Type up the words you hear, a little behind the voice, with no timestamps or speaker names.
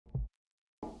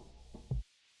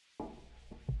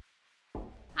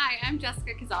Hi, I'm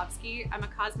Jessica Kozovsky. I'm a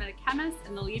cosmetic chemist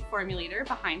and the lead formulator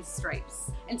behind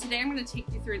Stripes. And today I'm going to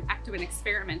take you through an Ectoine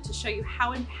experiment to show you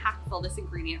how impactful this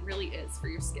ingredient really is for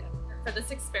your skin. For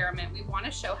this experiment, we want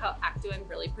to show how Ectoine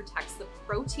really protects the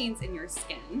proteins in your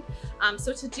skin.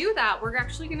 So to do that, we're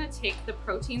actually going to take the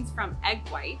proteins from egg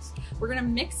white, we're going to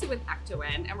mix it with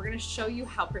Ectoine, and we're going to show you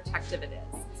how protective it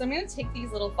is. So I'm going to take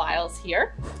these little vials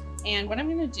here, and what I'm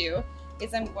going to do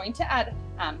is I'm going to add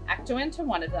Ectoine to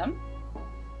one of them.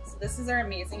 So this is our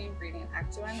amazing ingredient,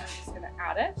 Ectoine. I'm just going to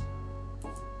add it.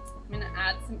 I'm going to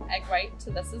add some egg white to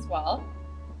this as well.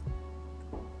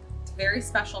 It's a very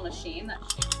special machine that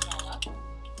shakes it all up.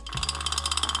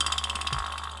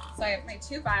 So I have my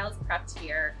two vials prepped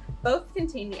here. Both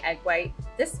contain the egg white.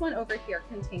 This one over here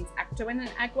contains Ectoine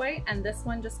and egg white, and this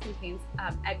one just contains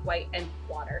egg white and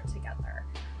water together.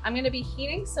 I'm going to be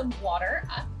heating some water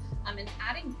up and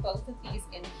adding both of these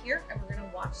in here, and we're going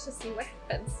to watch to see what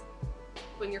happens.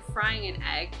 When you're frying an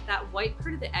egg, that white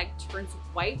part of the egg turns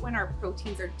white when our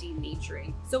proteins are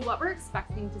denaturing. So what we're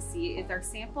expecting to see is our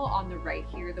sample on the right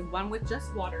here, the one with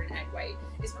just water and egg white,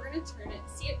 is we're going to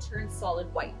see it turn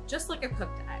solid white, just like a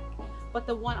cooked egg. But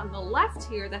the one on the left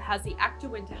here that has the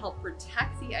Ectoine to help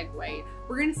protect the egg white,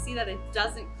 we're going to see that it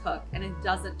doesn't cook and it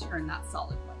doesn't turn that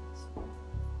solid white.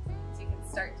 So you can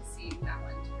start to see that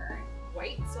one turn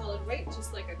white, solid white,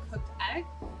 just like a cooked egg,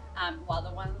 while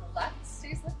the one on the left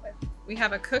stays liquid. We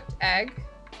have a cooked egg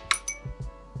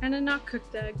and a not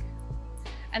cooked egg.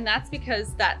 And that's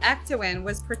because that Ectoine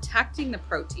was protecting the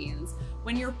proteins.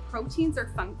 When your proteins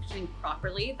are functioning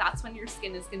properly, that's when your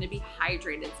skin is going to be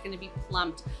hydrated, it's going to be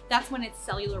plumped. That's when its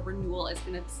cellular renewal is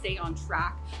going to stay on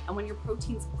track. And when your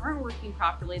proteins aren't working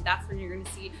properly, that's when you're going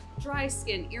to see dry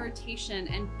skin, irritation,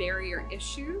 and barrier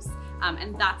issues.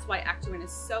 And that's why Ectoine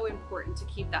is so important to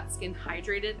keep that skin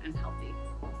hydrated and healthy.